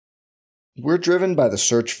We're driven by the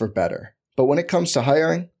search for better. But when it comes to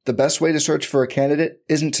hiring, the best way to search for a candidate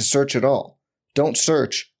isn't to search at all. Don't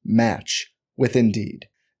search, match with Indeed.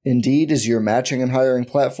 Indeed is your matching and hiring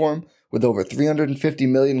platform with over 350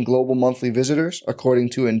 million global monthly visitors,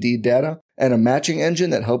 according to Indeed data, and a matching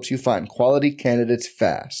engine that helps you find quality candidates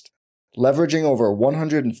fast. Leveraging over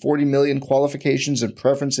 140 million qualifications and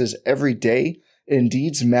preferences every day,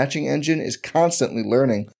 Indeed's matching engine is constantly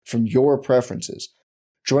learning from your preferences.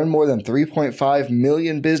 Join more than 3.5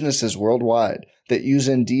 million businesses worldwide that use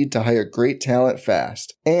Indeed to hire great talent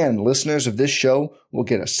fast. And listeners of this show will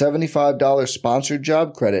get a $75 sponsored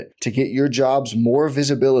job credit to get your jobs more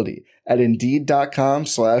visibility at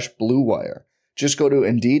Indeed.com/Blue Wire. Just go to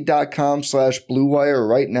Indeed.com/Blue Wire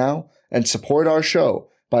right now and support our show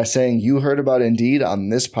by saying you heard about Indeed on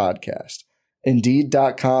this podcast.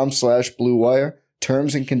 Indeed.com/Blue Wire.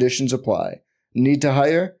 Terms and conditions apply. Need to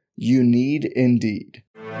hire? You need Indeed.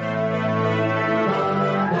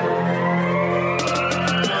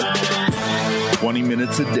 "20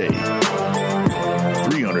 minutes a day,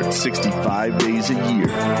 365 days a year."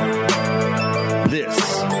 This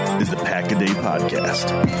is the Pack-A-Day Podcast.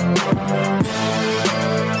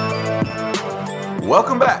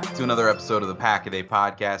 Welcome back to another episode of the Pack-A-Day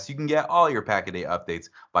Podcast. You can get all your Pack-A-Day updates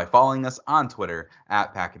by following us on Twitter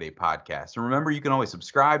at Pack-A-Day Podcast. And remember, you can always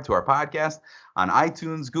subscribe to our podcast on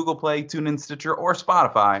iTunes, Google Play, TuneIn, Stitcher, or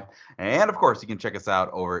Spotify. And, of course, you can check us out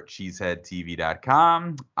over at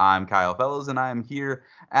cheeseheadtv.com. I'm Kyle Fellows, and I'm here,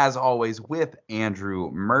 as always, with Andrew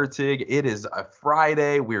Mertig. It is a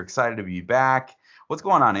Friday. We're excited to be back. What's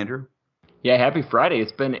going on, Andrew? Yeah, happy Friday.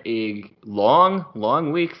 It's been a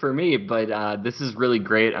long week for me, but this is really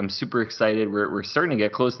great. I'm super excited. We're starting to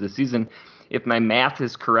get close to the season. If my math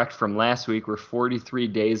is correct from last week, we're 43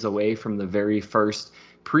 days away from the very first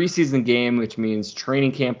preseason game, which means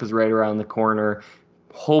training camp is right around the corner.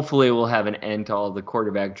 Hopefully we'll have an end to all the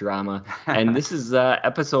quarterback drama. And this is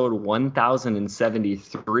episode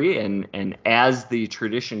 1073. And as the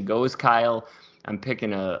tradition goes, Kyle, I'm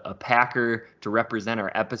picking a Packer to represent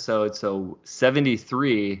our episode. So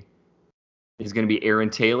 73 is going to be Aaron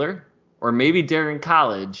Taylor or maybe Darren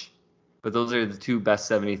College, but those are the two best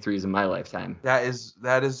 73s in my lifetime.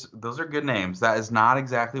 Those are good names. That is not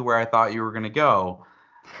exactly where I thought you were going to go,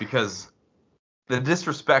 because the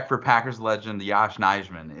disrespect for Packers legend Yosh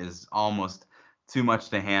Nijman is almost too much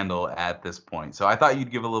to handle at this point. So I thought you'd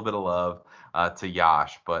give a little bit of love to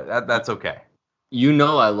Yosh, but that's okay. You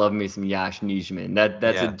know I love me some Yosh Nijman.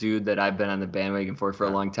 That's a dude that I've been on the bandwagon for a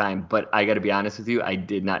long time. But I got to be honest with you, I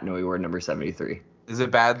did not know he wore number 73. Is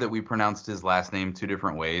it bad that we pronounced his last name two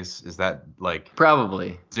different ways? Is that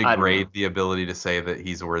probably degrade the ability to say that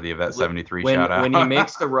he's worthy of that 73 shout out? When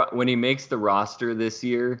he makes the roster this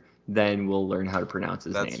year, then we'll learn how to pronounce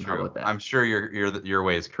his name. True. How about that? I'm sure your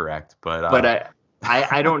way is correct, but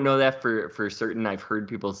I don't know that for certain. I've heard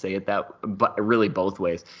people say it but really both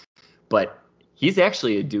ways. But he's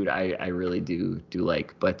actually a dude I really do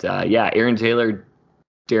like. But Aaron Taylor,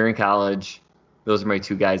 Darren College, those are my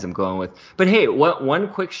two guys I'm going with. But hey, one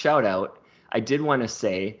quick shout out. I did want to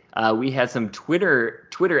say we had some Twitter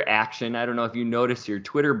action. I don't know if you noticed your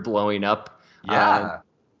Twitter blowing up. Yeah.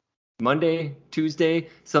 Monday, Tuesday,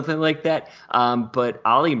 something like that. But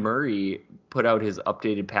Ollie Murray put out his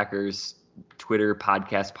updated Packers Twitter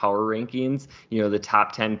podcast power rankings. You know, the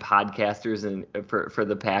top 10 podcasters for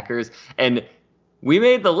the Packers, and we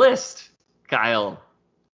made the list, Kyle.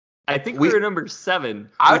 I think we were number 7.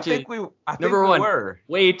 I think we were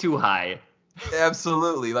way too high.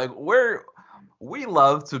 Absolutely. We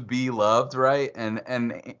love to be loved, right? And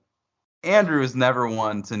Andrew is never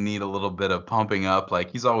one to need a little bit of pumping up.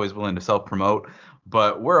 He's always willing to self-promote,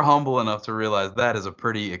 but we're humble enough to realize that is a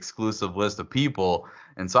pretty exclusive list of people.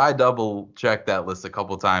 And so I double-checked that list a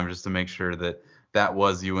couple times just to make sure that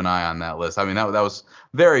was you and I on that list. I mean, that was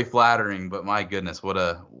very flattering, but my goodness, what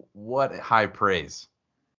high praise.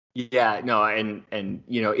 Yeah, no, and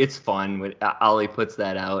you know, it's fun when Ollie puts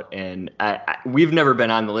that out, and we've never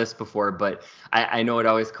been on the list before, but I know it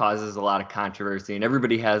always causes a lot of controversy, and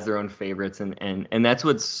everybody has their own favorites, and that's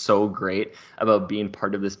what's so great about being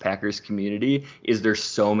part of this Packers community is there's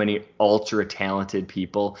so many ultra talented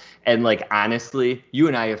people, and honestly, you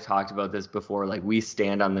and I have talked about this before, we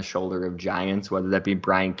stand on the shoulder of giants, whether that be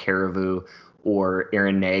Brian Carriveau or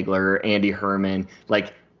Aaron Nagler, Andy Herman,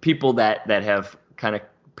 people that have kind of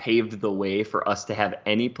paved the way for us to have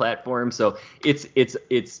any platform. So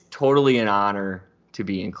it's totally an honor to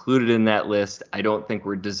be included in that list. I don't think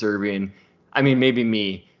we're deserving. I mean, maybe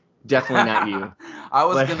me, definitely not you. I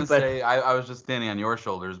was going to say I was just standing on your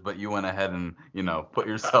shoulders, but you went ahead and, put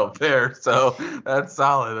yourself there. So that's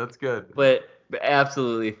solid. That's good. But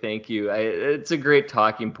Absolutely. Thank you. It's a great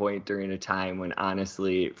talking point during a time when,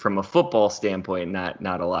 honestly, from a football standpoint,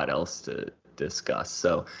 not a lot else to discuss.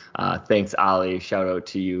 So thanks, Ollie. Shout out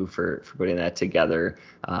to you for putting that together.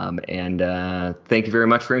 And thank you very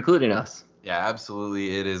much for including us. Yeah,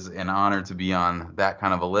 absolutely. It is an honor to be on that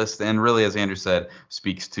kind of a list. And really, as Andrew said,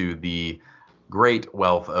 speaks to the great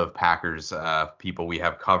wealth of Packers people we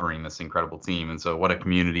have covering this incredible team. And so what a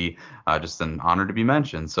community, just an honor to be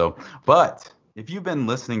mentioned. So, but if you've been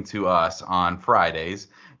listening to us on Fridays,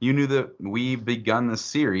 you knew that we begun this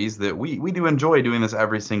series that we do enjoy doing this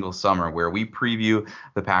every single summer, where we preview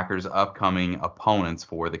the Packers' upcoming opponents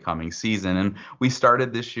for the coming season. And we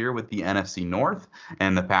started this year with the NFC North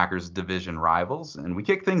and the Packers' division rivals. And we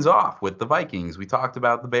kicked things off with the Vikings. We talked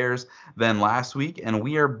about the Bears then last week, and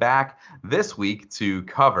we are back this week to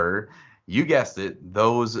cover, you guessed it,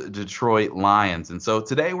 those Detroit Lions. And so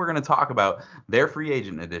today we're going to talk about their free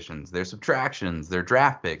agent additions, their subtractions, their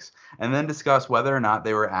draft picks, and then discuss whether or not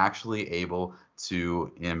they were actually able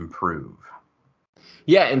to improve.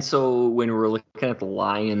 Yeah, and so when we're looking at the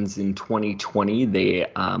Lions in 2020, they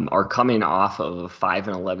are coming off of a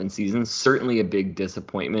 5-11 season. Certainly a big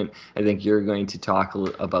disappointment. I think you're going to talk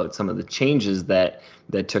about some of the changes that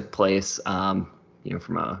took place, from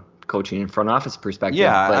a coaching and front office perspective.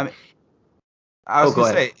 Yeah, but, I was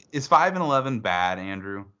going to say, is 5-11 bad,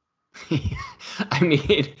 Andrew? I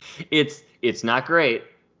mean, it's not great.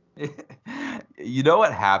 You know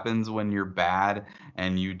what happens when you're bad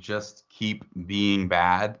and you just keep being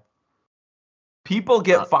bad? People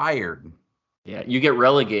get fired. Yeah, you get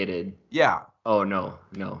relegated. Yeah. Oh, no,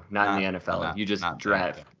 not in the NFL. You just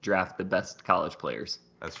draft the best college players.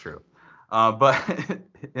 That's true. But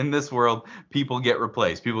in this world, people get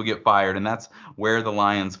replaced, people get fired, and that's where the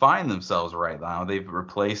Lions find themselves right now. They've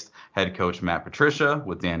replaced head coach Matt Patricia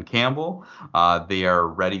with Dan Campbell. They are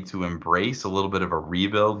ready to embrace a little bit of a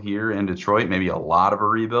rebuild here in Detroit, maybe a lot of a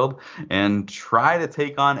rebuild, and try to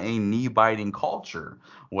take on a knee-biting culture,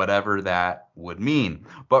 whatever that would mean.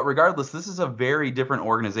 But regardless, this is a very different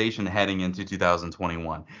organization heading into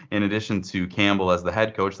 2021. In addition to Campbell as the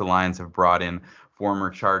head coach, the Lions have brought in former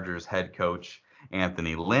Chargers head coach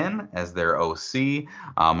Anthony Lynn as their OC.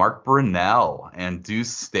 Mark Brunell and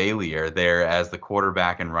Deuce Staley are there as the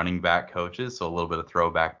quarterback and running back coaches, so a little bit of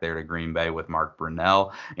throwback there to Green Bay with Mark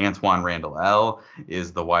Brunell. Antoine Randall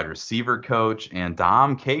is the wide receiver coach, and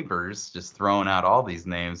Dom Capers, just throwing out all these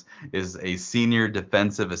names, is a senior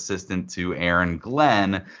defensive assistant to Aaron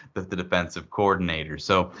Glenn, the defensive coordinator.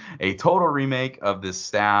 So a total remake of this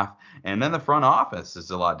staff. And then the front office is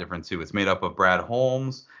a lot different, too. It's made up of Brad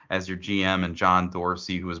Holmes as your GM and John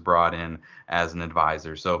Dorsey, who was brought in as an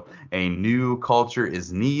advisor. So a new culture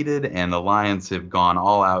is needed, and the Lions have gone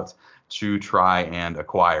all out to try and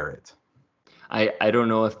acquire it. I don't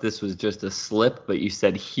know if this was just a slip, but you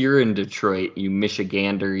said here in Detroit, you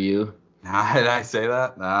Michigander you. Did I say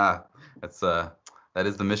that? That is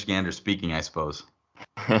the Michigander speaking, I suppose.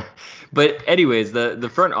 But anyways,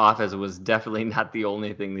 the front office was definitely not the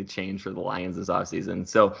only thing that changed for the Lions this offseason.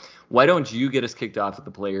 So why don't you get us kicked off with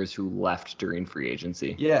the players who left during free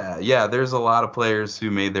agency? Yeah, there's a lot of players who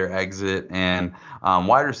made their exit, and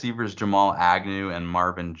wide receivers Jamal Agnew and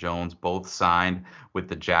Marvin Jones both signed with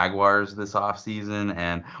the Jaguars this offseason,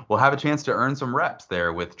 and we'll have a chance to earn some reps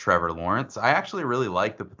there with Trevor Lawrence. I actually really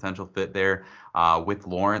like the potential fit there with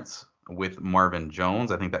Lawrence, with Marvin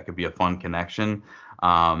Jones. I think that could be a fun connection.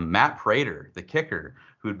 Matt Prater, the kicker,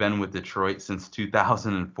 who'd been with Detroit since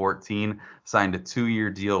 2014, signed a 2-year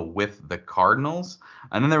deal with the Cardinals.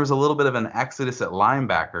 And then there was a little bit of an exodus at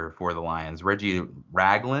linebacker for the Lions. Reggie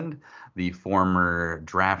Ragland, the former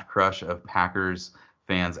draft crush of Packers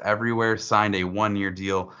fans everywhere, signed a 1-year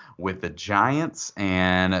deal with the Giants.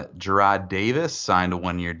 And Jarrad Davis signed a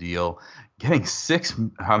 1-year deal, getting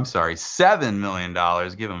 $7 million,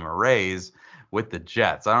 give him a raise with the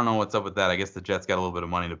Jets. I don't know what's up with that. I guess the Jets got a little bit of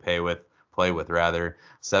money to play with,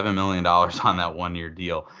 $7 million on that 1-year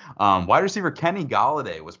deal. Wide receiver Kenny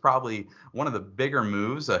Golladay was probably one of the bigger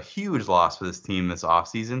moves, a huge loss for this team this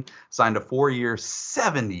offseason. Signed a 4-year,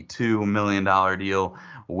 $72 million deal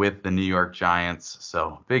with the New York Giants.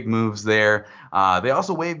 So big moves there. They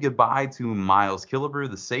also waved goodbye to Miles Killebrew,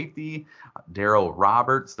 the safety, Darrell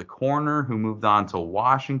Roberts, the corner, who moved on to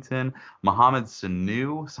Washington. Mohamed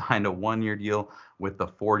Sanu signed a 1-year deal with the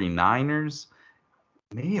 49ers.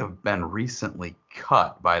 May have been recently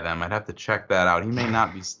cut by them. I'd have to check that out. He may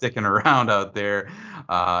not be sticking around out there.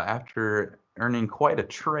 after earning quite a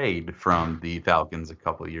trade from the Falcons a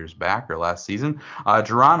couple of years back or last season.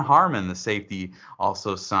 Jerron Harmon, the safety,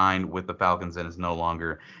 also signed with the Falcons and is no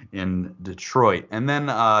longer in Detroit. And then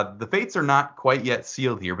the fates are not quite yet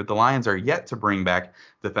sealed here, but the Lions are yet to bring back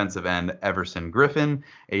defensive end Everson Griffin.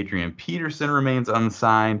 Adrian Peterson remains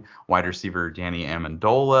unsigned. Wide receiver Danny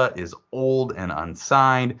Amendola is old and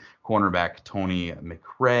unsigned. Cornerback Tony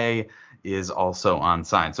McRae is also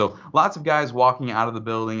unsigned. So lots of guys walking out of the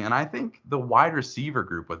building, and I think the wide receiver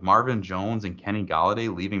group with Marvin Jones and Kenny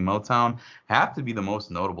Golladay leaving Motown have to be the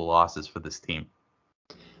most notable losses for this team.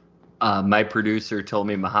 My producer told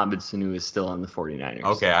me Mohamed Sanu is still on the 49ers.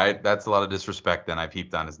 Okay, that's a lot of disrespect then. I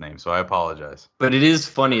peeped on his name, so I apologize. But it is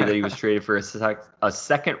funny that he was traded for a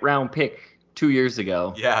second-round pick 2 years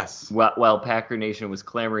ago. Yes. While Packer Nation was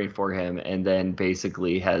clamoring for him, and then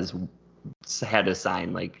basically has had to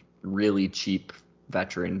sign like really cheap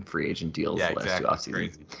veteran free agent deals the last two offseasons.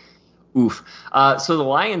 Crazy. Oof. So the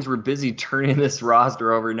Lions were busy turning this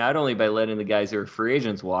roster over, not only by letting the guys who are free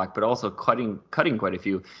agents walk, but also cutting quite a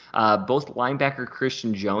few. Both linebacker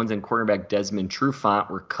Christian Jones and cornerback Desmond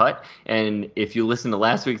Trufant were cut. And if you listen to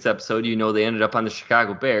last week's episode, you know they ended up on the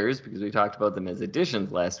Chicago Bears because we talked about them as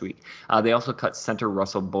additions last week. They also cut center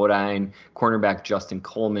Russell Bodine, cornerback Justin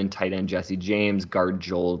Coleman, tight end Jesse James, guard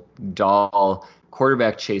Joel Dahl,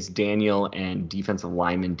 quarterback Chase Daniel, and defensive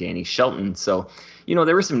lineman Danny Shelton. So,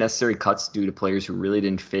 there were some necessary cuts due to players who really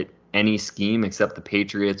didn't fit any scheme except the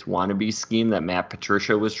Patriots wannabe scheme that Matt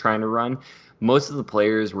Patricia was trying to run. Most of the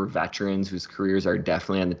players were veterans whose careers are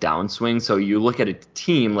definitely on the downswing. So you look at a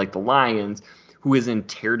team like the Lions, who is in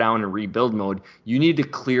tear down and rebuild mode, you need to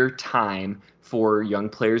clear time for young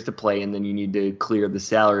players to play, and then you need to clear the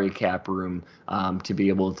salary cap room to be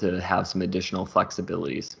able to have some additional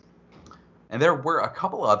flexibilities. And there were a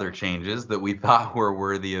couple other changes that we thought were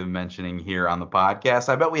worthy of mentioning here on the podcast.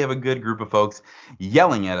 I bet we have a good group of folks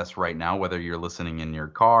yelling at us right now, whether you're listening in your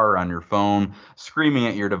car, on your phone, screaming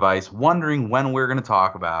at your device, wondering when we're going to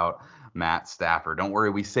talk about Matt Stafford. Don't worry,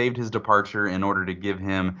 we saved his departure in order to give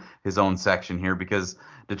him his own section here because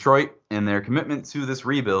Detroit, in their commitment to this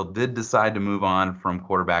rebuild, did decide to move on from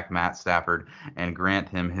quarterback Matt Stafford and grant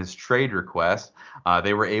him his trade request.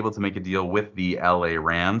 They were able to make a deal with the LA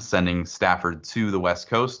Rams, sending Stafford to the West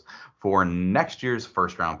Coast for next year's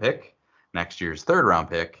first-round pick, next year's third-round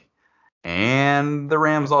pick, and the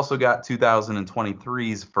Rams also got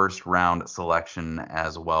 2023's first-round selection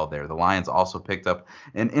as well there. The Lions also picked up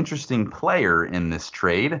an interesting player in this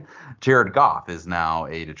trade. Jared Goff is now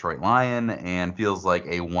a Detroit Lion and feels like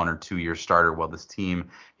a 1 or 2 year starter while this team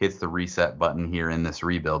hits the reset button here in this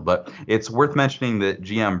rebuild. But it's worth mentioning that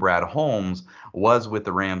GM Brad Holmes was with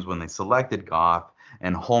the Rams when they selected Goff,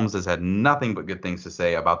 and Holmes has had nothing but good things to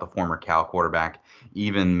say about the former Cal quarterback,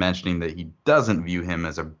 even mentioning that he doesn't view him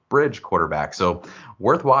as a bridge quarterback. So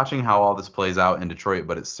worth watching how all this plays out in Detroit,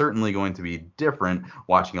 but it's certainly going to be different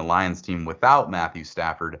watching a Lions team without Matthew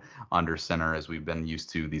Stafford under center as we've been used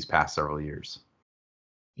to these past several years.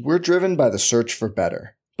 We're driven by the search for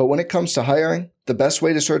better. But when it comes to hiring, the best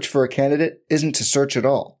way to search for a candidate isn't to search at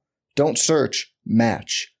all. Don't search,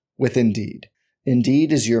 match with Indeed.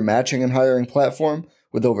 Indeed is your matching and hiring platform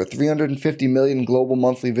with over 350 million global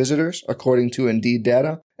monthly visitors, according to Indeed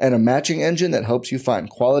data, and a matching engine that helps you find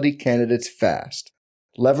quality candidates fast.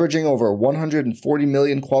 Leveraging over 140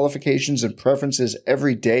 million qualifications and preferences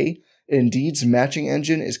every day, Indeed's matching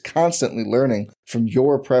engine is constantly learning from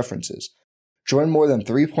your preferences. Join more than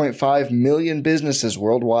 3.5 million businesses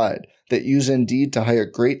worldwide that use Indeed to hire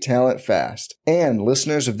great talent fast. And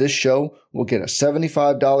listeners of this show will get a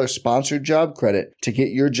 $75 sponsored job credit to get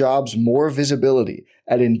your jobs more visibility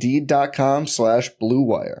at Indeed.com/Blue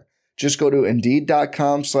Wire. Just go to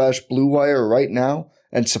Indeed.com/Blue Wire right now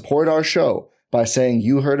and support our show by saying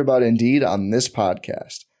you heard about Indeed on this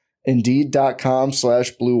podcast.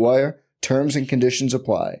 Indeed.com/Blue Wire. Terms and conditions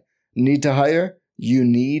apply. Need to hire? You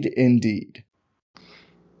need Indeed.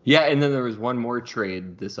 Yeah, and then there was one more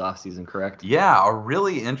trade this offseason, correct? Yeah, a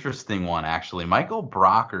really interesting one, actually. Michael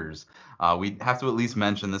Brockers. We have to at least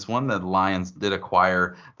mention this one. The Lions did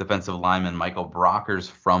acquire defensive lineman Michael Brockers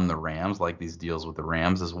from the Rams, like these deals with the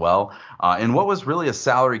Rams as well. In what was really a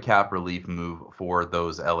salary cap relief move for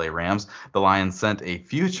those LA Rams, the Lions sent a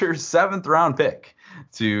future 7th-round pick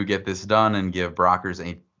to get this done and give Brockers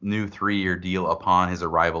a new 3-year deal upon his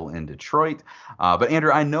arrival in Detroit. But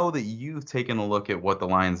Andrew, I know that you've taken a look at what the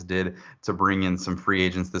Lions did to bring in some free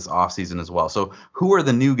agents this offseason as well. So who are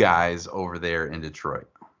the new guys over there in Detroit?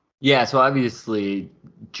 Yeah, so obviously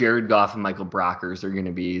Jared Goff and Michael Brockers are going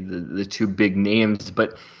to be the two big names,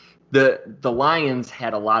 but the Lions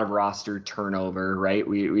had a lot of roster turnover, right?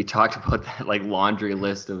 We talked about that like laundry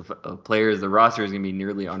list of players. The roster is going to be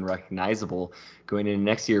nearly unrecognizable going into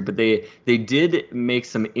next year, but they did make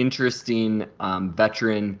some interesting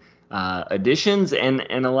veteran additions, and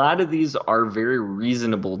a lot of these are very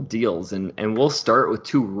reasonable deals. And we'll start with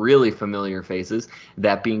two really familiar faces,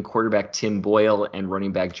 that being quarterback Tim Boyle and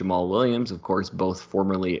running back Jamal Williams, of course, both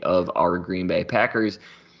formerly of our Green Bay Packers.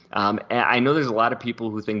 And I know there's a lot of people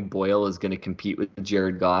who think Boyle is going to compete with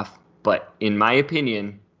Jared Goff, but in my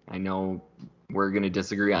opinion, I know we're going to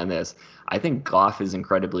disagree on this, I think Goff is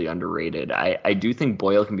incredibly underrated. I do think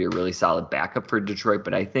Boyle can be a really solid backup for Detroit,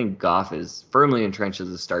 but I think Goff is firmly entrenched as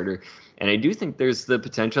a starter. And I do think there's the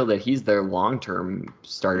potential that he's their long-term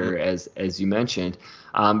starter, as you mentioned.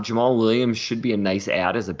 Jamal Williams should be a nice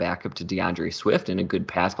add as a backup to DeAndre Swift and a good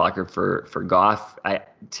pass blocker for Goff.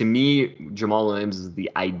 To me, Jamal Williams is the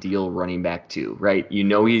ideal running back too, right? You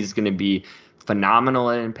know he's going to be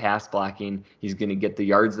phenomenal in pass blocking. He's going to get the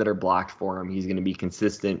yards that are blocked for him. He's going to be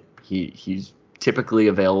consistent. He's typically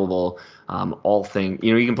available.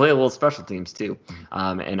 You can play a little special teams too,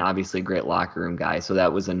 and obviously a great locker room guy. So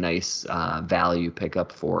that was a nice value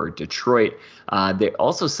pickup for Detroit. They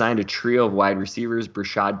also signed a trio of wide receivers: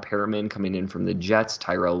 Brashad Perriman coming in from the Jets,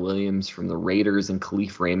 Tyrell Williams from the Raiders, and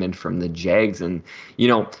Khalif Raymond from the Jags. And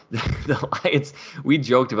the Lions, we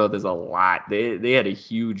joked about this a lot. They had a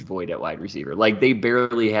huge void at wide receiver. Like, they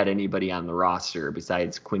barely had anybody on the roster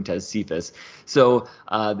besides Quintez Cephas. So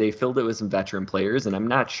they filled it with some veteran players, and I'm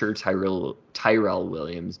not sure Tyrell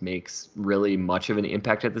Williams makes really much of an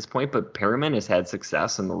impact at this point, but Perriman has had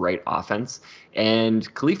success in the right offense,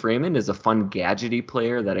 and Khalif Raymond is a fun gadgety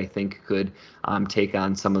player that I think could take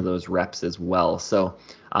on some of those reps as well. So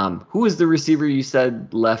who is the receiver you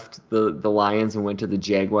said left the Lions and went to the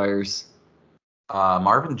Jaguars?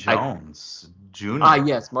 Marvin Jones Jr.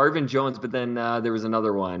 Yes, Marvin Jones, but then there was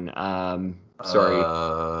another one.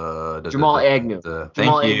 Jamal Agnew.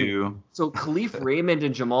 Thank you. So Khalif Raymond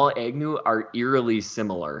and Jamal Agnew are eerily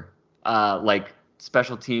similar, like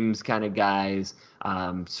special teams kind of guys,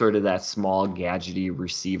 sort of that small gadgety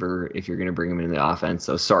receiver if you're going to bring him into the offense.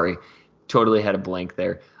 So sorry, totally had a blank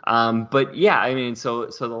there. But yeah, I mean, so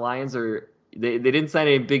the Lions they didn't sign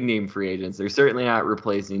any big name free agents. They're certainly not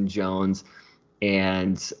replacing Jones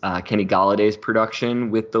and Kenny Galladay's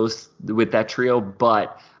production with that trio,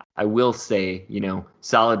 but I will say,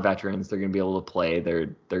 solid veterans. They're going to be able to play.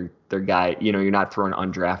 They're guy. You're not throwing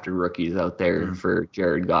undrafted rookies out there for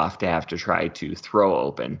Jared Goff to have to try to throw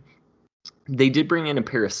open. They did bring in a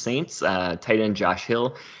pair of Saints, tight end Josh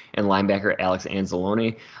Hill and linebacker Alex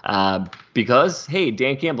Anzalone, because, hey,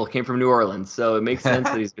 Dan Campbell came from New Orleans, so it makes sense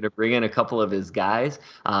that he's going to bring in a couple of his guys,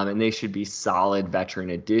 and they should be solid veteran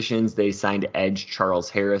additions. They signed edge Charles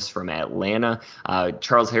Harris from Atlanta.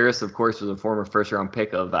 Charles Harris, of course, was a former first-round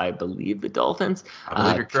pick of, I believe, the Dolphins. I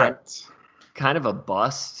believe you're correct. Kind of a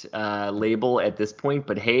bust label at this point,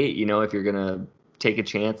 but hey, if you're going to take a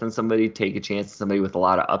chance on somebody, with a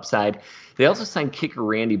lot of upside. They also signed kicker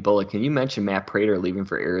Randy Bullock, and you mentioned Matt Prater leaving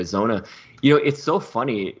for Arizona. It's so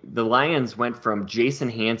funny. The Lions went from Jason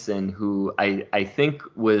Hansen, who I think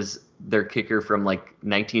was their kicker from like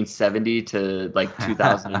 1970 to like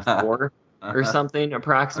 2004 or something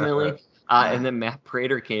approximately. And then Matt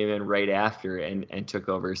Prater came in right after and took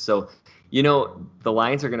over. So, the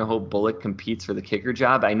Lions are going to hope Bullock competes for the kicker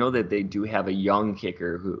job. I know that they do have a young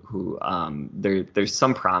kicker who there's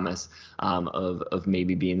some promise of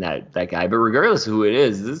maybe being that guy. But regardless of who it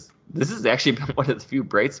is, this has actually been one of the few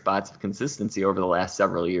bright spots of consistency over the last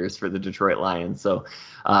several years for the Detroit Lions. So,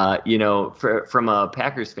 from a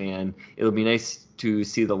Packers fan, it'll be nice to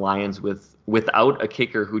see the Lions without a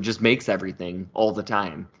kicker who just makes everything all the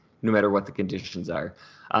time, no matter what the conditions are.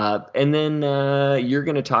 And then you're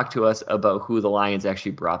going to talk to us about who the Lions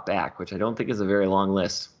actually brought back, which I don't think is a very long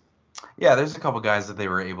list. Yeah, there's a couple guys that they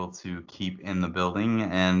were able to keep in the building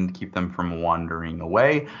and keep them from wandering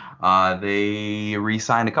away. They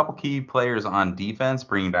re-signed a couple key players on defense,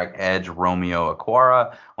 bringing back edge Romeo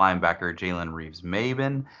Okwara, linebacker Jalen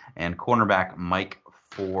Reeves-Maybin, and cornerback Mike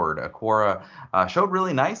Ford. Okwara showed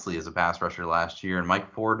really nicely as a pass rusher last year, and Mike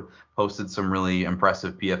Ford posted some really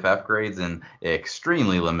impressive PFF grades in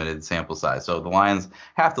extremely limited sample size. So the Lions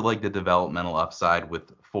have to like the developmental upside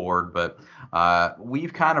with Ford, but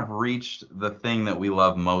we've kind of reached the thing that we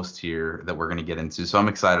love most here that we're going to get into. So I'm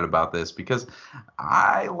excited about this because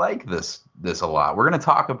I like this a lot. We're going to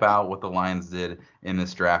talk about what the Lions did in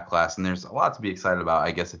this draft class, and there's a lot to be excited about,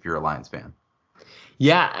 I guess, if you're a Lions fan.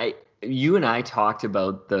 Yeah, you and I talked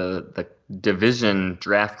about the division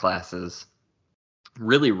draft classes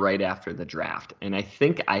really right after the draft. And I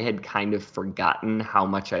think I had kind of forgotten how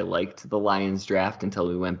much I liked the Lions draft until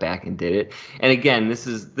we went back and did it. And again, this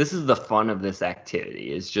is the fun of this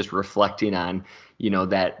activity, is just reflecting on,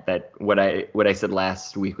 that what I said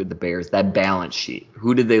last week with the Bears, that balance sheet.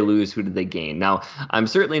 Who did they lose? Who did they gain? Now, I'm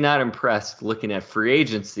certainly not impressed looking at free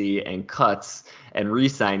agency and cuts and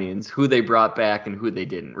re-signings, who they brought back and who they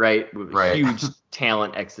didn't, right? Huge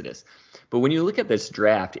talent exodus. But when you look at this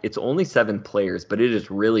draft, it's only 7 players, but it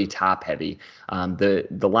is really top heavy.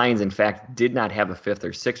 The Lions, in fact, did not have a 5th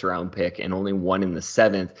or 6th round pick and only one in the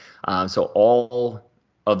 7th. So all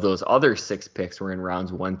of those other 6 picks were in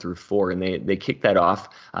rounds 1 through 4, and they kicked that off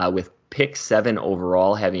with pick 7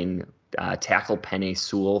 overall, having tackle Penei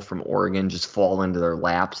Sewell from Oregon just fall into their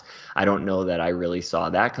laps. I don't know that I really saw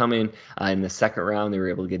that coming. In the 2nd round, they were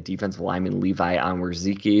able to get defensive lineman Levi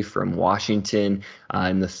Onwuzurike from Washington.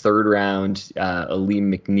 In the 3rd round,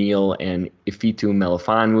 Aleem McNeil and Ifeatu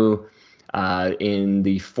Melifonwu. In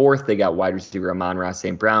the 4th, they got wide receiver Amon-Ra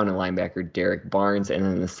St. Brown and linebacker Derek Barnes. And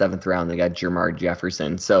then in the 7th round, they got Jermar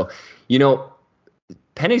Jefferson. So,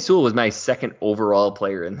 Penei Sewell was my 2nd overall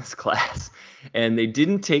player in this class. And they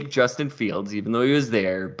didn't take Justin Fields, even though he was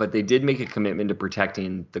there, but they did make a commitment to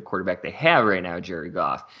protecting the quarterback they have right now, Jared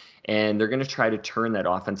Goff. And they're going to try to turn that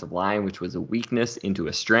offensive line, which was a weakness, into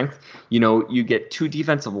a strength. You get 2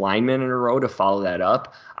 defensive linemen in a row to follow that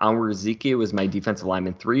up. Onwuzurike was my defensive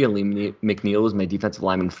lineman 3, and Aleem McNeil was my defensive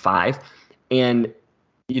lineman 5. And,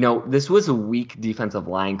 this was a weak defensive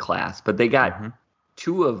line class, but they got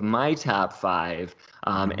 2 of my top 5,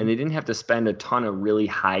 and they didn't have to spend a ton of really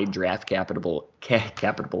high draft capital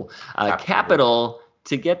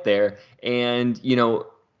to get there. And,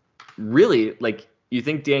 really, you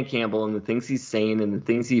think Dan Campbell and the things he's saying and the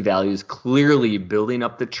things he values, clearly building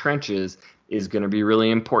up the trenches is going to be really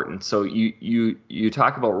important. So you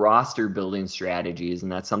talk about roster building strategies,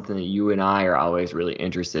 and that's something that you and I are always really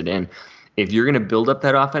interested in. If you're going to build up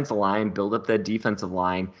that offensive line, build up that defensive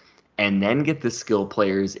line, and then get the skill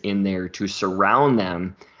players in there to surround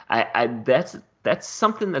them, that's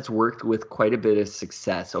something that's worked with quite a bit of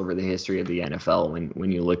success over the history of the NFL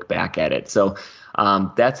when you look back at it. So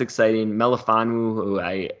that's exciting. Melifonwu, who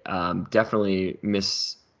I definitely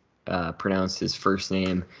mispronounced his first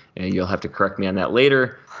name, and you'll have to correct me on that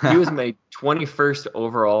later. He was my 21st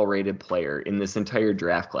overall rated player in this entire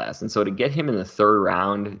draft class. And so to get him in the 3rd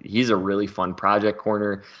round, he's a really fun project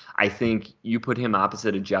corner. I think you put him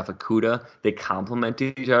opposite of Jeff Okudah. They complement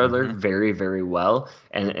each other very, very well.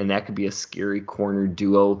 And that could be a scary corner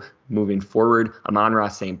duo moving forward. Amon-Ra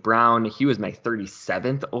St. Brown, he was my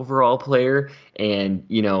 37th overall player. And,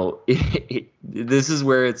 this is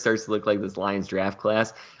where it starts to look like this Lions draft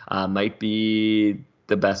class might be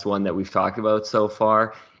the best one that we've talked about so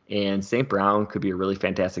far. And St. Brown could be a really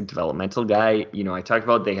fantastic developmental guy. I talked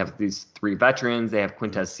about they have these 3 veterans. They have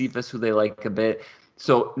Quintez Cephas, who they like a bit.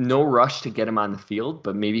 So no rush to get him on the field,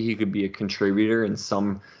 but maybe he could be a contributor in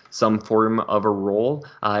some form of a role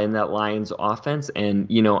in that Lions offense.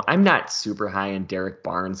 And, I'm not super high on Derek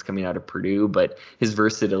Barnes coming out of Purdue, but his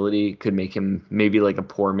versatility could make him maybe like a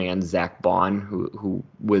poor man Zach Bond, who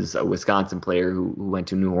was a Wisconsin player who went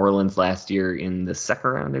to New Orleans last year in the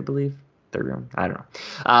 2nd round, I believe. 3rd round, I don't know.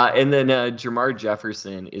 And then Jermar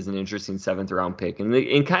Jefferson is an interesting 7th round pick, and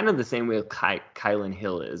in kind of the same way Kylan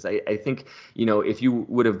Hill is. I think, if you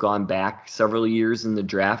would have gone back several years in the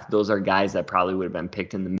draft, those are guys that probably would have been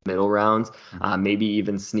picked in the middle rounds, maybe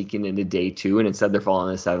even sneaking into day 2, and instead they're falling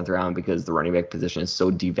in the 7th round because the running back position is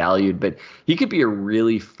so devalued. But he could be a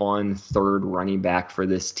really fun 3rd running back for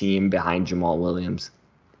this team behind Jamal Williams.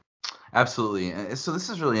 Absolutely. So this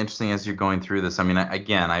is really interesting as you're going through this. I mean,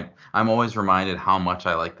 I'm always reminded how much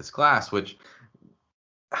I like this class, which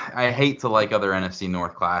I hate to like other NFC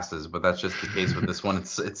North classes, but that's just the case with this one.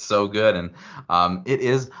 It's so good. And it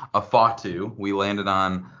is a Fatu. We landed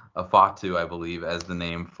on a Fatu, I believe, as the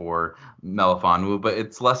name for Melifonwu, but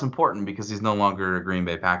it's less important because he's no longer a Green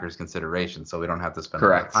Bay Packers consideration, so we don't have to spend a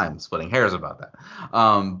lot of time splitting hairs about that.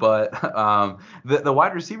 But the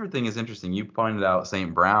wide receiver thing is interesting. You pointed out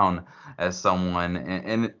St. Brown as someone,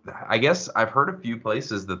 and I guess I've heard a few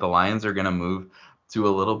places that the Lions are going to move to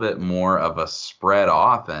a little bit more of a spread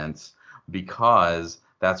offense because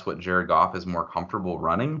that's what Jared Goff is more comfortable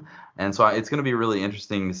running. And so it's going to be really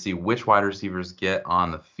interesting to see which wide receivers get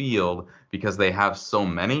on the field because they have so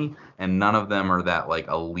many and none of them are that like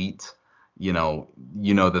elite,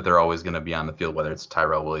 that they're always going to be on the field, whether it's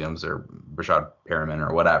Tyrell Williams or Rashad Perriman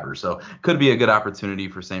or whatever. So could be a good opportunity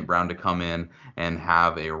for St. Brown to come in and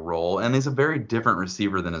have a role. And he's a very different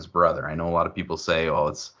receiver than his brother. I know a lot of people say, oh,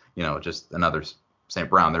 it's, just another St.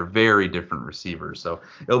 Brown. They're very different receivers. So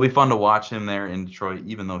it'll be fun to watch him there in Detroit,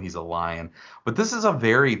 even though he's a Lion. But this is a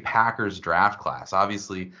very Packers draft class.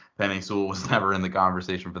 Obviously, Penei Sewell was never in the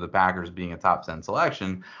conversation for the Packers being a top 10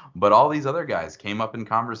 selection, but all these other guys came up in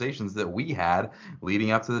conversations that we had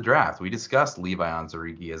leading up to the draft. We discussed Levi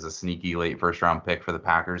Onwuzurike as a sneaky late first-round pick for the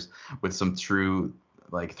Packers with some true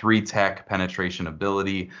like 3-tech penetration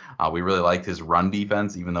ability. We really liked his run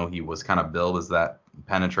defense, even though he was kind of billed as that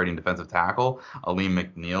penetrating defensive tackle. Aleem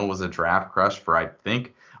McNeil was a draft crush for, I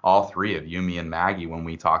think, all three of you, me and Maggie, when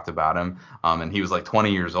we talked about him. And he was like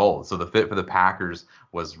 20 years old. So the fit for the Packers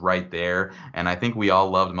was right there. And I think we all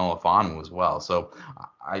loved Melifonwu as well. So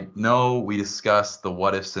I know we discussed the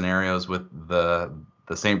what if scenarios with the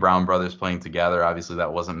St. Brown brothers playing together. Obviously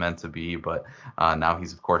that wasn't meant to be, but now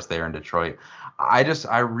he's of course there in Detroit.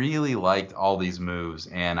 I really liked all these moves,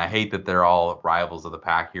 and I hate that they're all rivals of the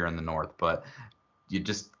Pack here in the North, but you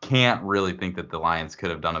just can't really think that the Lions could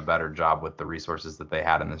have done a better job with the resources that they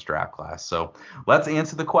had in this draft class. So let's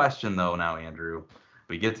answer the question, though, now, Andrew.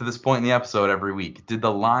 We get to this point in the episode every week. Did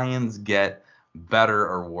the Lions get better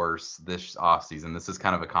or worse this offseason? This is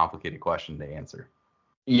kind of a complicated question to answer.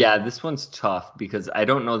 Yeah, this one's tough because I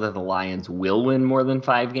don't know that the Lions will win more than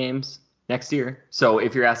 5 games next year. So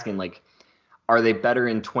if you're asking, like, are they better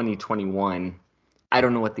in 2021? I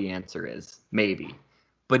don't know what the answer is. Maybe.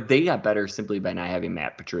 But they got better simply by not having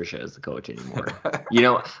Matt Patricia as the coach anymore.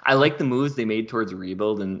 I like the moves they made towards a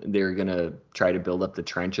rebuild, and they're going to try to build up the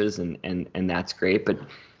trenches, and that's great. But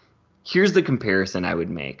here's the comparison I would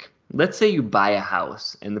make. Let's say you buy a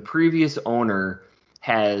house, and the previous owner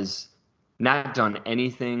has not done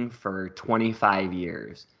anything for 25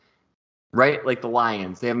 years, right? Like the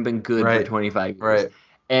Lions, they haven't been good for 25 years. Right.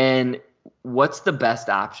 And what's the best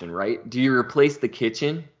option, right? Do you replace the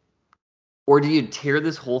kitchen? Or do you tear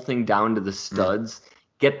this whole thing down to the studs,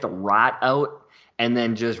 get the rot out, and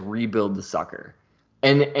then just rebuild the sucker?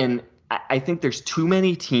 And I think there's too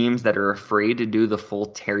many teams that are afraid to do the full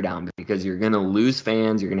teardown because you're going to lose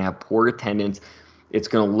fans, you're going to have poor attendance, it's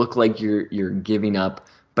going to look like you're giving up.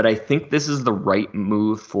 But I think this is the right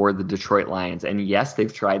move for the Detroit Lions. And yes,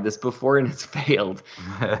 they've tried this before and it's failed.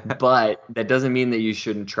 But that doesn't mean that you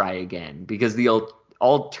shouldn't try again, because the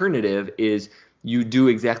alternative is you do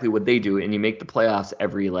exactly what they do and you make the playoffs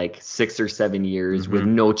every like 6 or 7 years with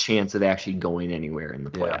no chance of actually going anywhere in the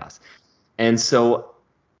playoffs. Yeah. And so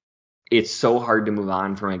it's so hard to move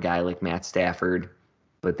on from a guy like Matt Stafford,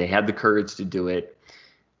 but they had the courage to do it.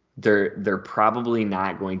 They're probably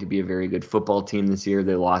not going to be a very good football team this year.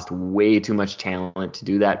 They lost way too much talent to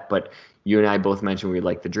do that. But you and I both mentioned we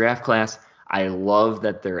like the draft class. I love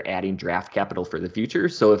that they're adding draft capital for the future.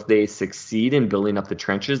 So if they succeed in building up the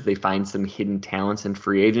trenches, they find some hidden talents in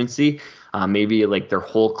free agency. Maybe like their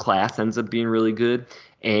whole class ends up being really good.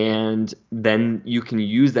 And then you can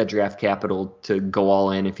use that draft capital to go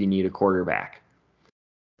all in if you need a quarterback.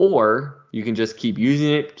 Or you can just keep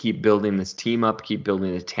using it, keep building this team up, keep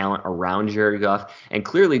building the talent around Jared Goff. And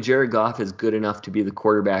clearly Jared Goff is good enough to be the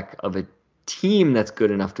quarterback of a team that's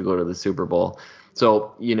good enough to go to the Super Bowl.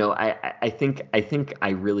 So, I think I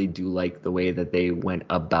really do like the way that they went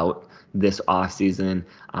about this offseason.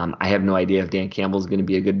 I have no idea if Dan Campbell is going to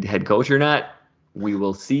be a good head coach or not. We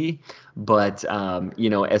will see. But,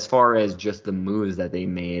 as far as just the moves that they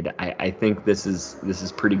made, I think this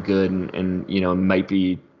is pretty good and might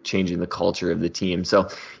be changing the culture of the team. So,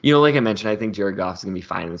 like I mentioned, I think Jared Goff is going to be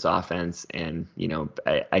fine in this offense. And,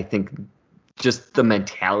 I think just the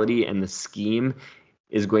mentality and the scheme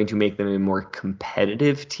is going to make them a more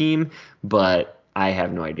competitive team, but I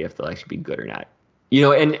have no idea if they'll actually be good or not.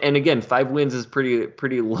 And again, 5 wins is pretty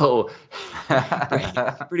low,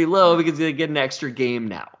 pretty low because they get an extra game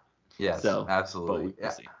now. Yes, so, absolutely.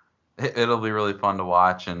 It'll be really fun to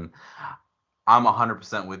watch, and I'm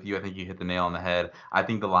 100% with you. I think you hit the nail on the head. I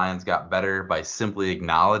think the Lions got better by simply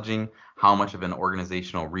acknowledging how much of an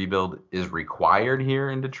organizational rebuild is required here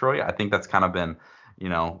in Detroit. I think that's kind of been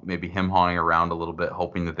maybe him hawing around a little bit,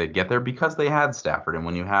 hoping that they'd get there because they had Stafford. And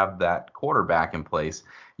when you have that quarterback in place,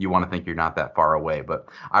 you want to think you're not that far away. But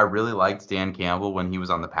I really liked Dan Campbell when he was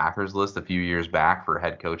on the Packers list a few years back for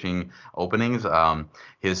head coaching openings.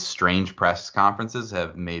 His strange press conferences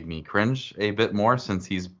have made me cringe a bit more since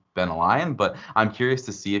he's been a Lion, but I'm curious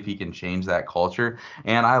to see if he can change that culture.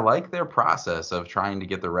 And I like their process of trying to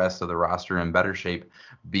get the rest of the roster in better shape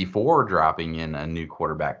before dropping in a new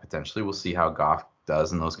quarterback potentially. We'll see how Goff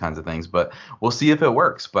does and those kinds of things, but we'll see if it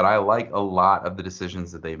works. But I like a lot of the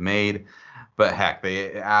decisions that they've made. But heck,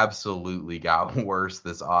 they absolutely got worse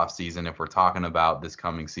this offseason if we're talking about this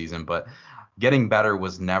coming season. But getting better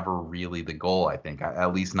was never really the goal, I think,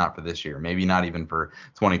 at least not for this year, maybe not even for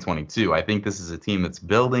 2022. I think this is a team that's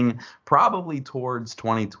building probably towards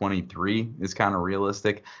 2023 is kind of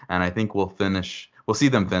realistic. And I think we'll see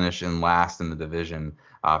them finish in last in the division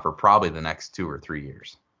for probably the next 2 or 3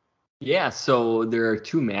 years. Yeah, so there are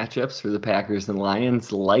 2 matchups for the Packers and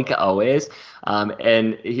Lions, like always.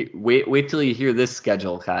 Wait till you hear this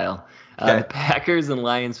schedule, Kyle. Okay. The Packers and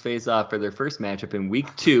Lions face off for their first matchup in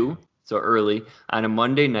week 2, so early, on a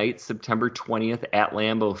Monday night, September 20th at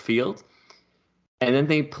Lambeau Field. And then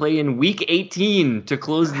they play in week 18 to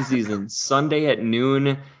close the season, Sunday at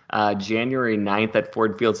noon, January 9th at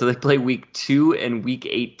Ford Field. So they play week 2 and week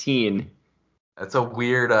 18. That's a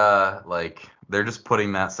weird, they're just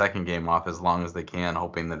putting that second game off as long as they can,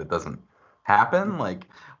 hoping that it doesn't happen. Like,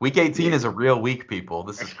 week 18 is a real week, people.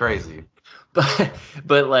 This is crazy.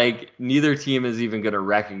 But like, neither team is even going to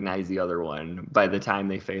recognize the other one by the time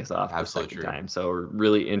they face off the second time. So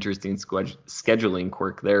really interesting scheduling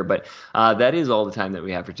quirk there. But that is all the time that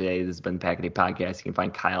we have for today. This has been the Pack a Day Podcast. You can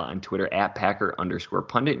find Kyle on Twitter at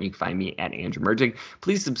Packer_pundit, and you can find me at Andrew Mertig.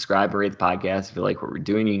 Please subscribe and rate the podcast if you like what we're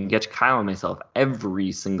doing. You can catch Kyle and myself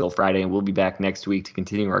every single Friday, and we'll be back next week to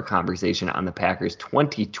continue our conversation on the Packers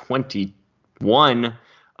 2021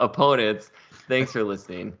 opponents. Thanks for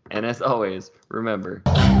listening. And as always, remember.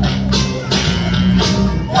 Go,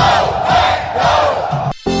 hey, go!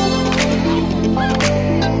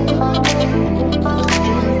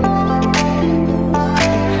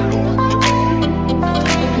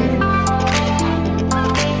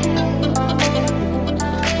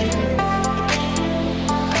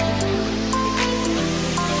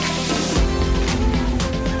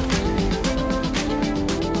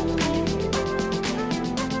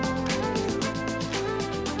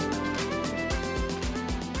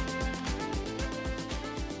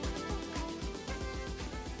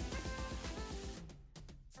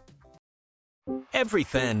 Every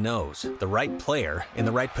fan knows the right player in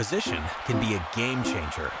the right position can be a game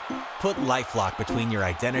changer. Put LifeLock between your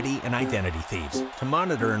identity and identity thieves to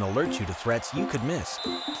monitor and alert you to threats you could miss.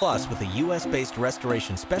 Plus, with a U.S.-based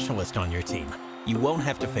restoration specialist on your team, you won't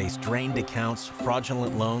have to face drained accounts,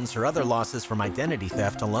 fraudulent loans, or other losses from identity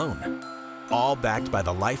theft alone. All backed by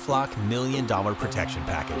the LifeLock $1 Million Protection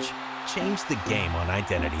Package. Change the game on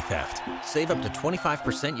identity theft. Save up to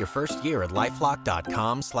 25% your first year at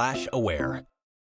LifeLock.com/aware.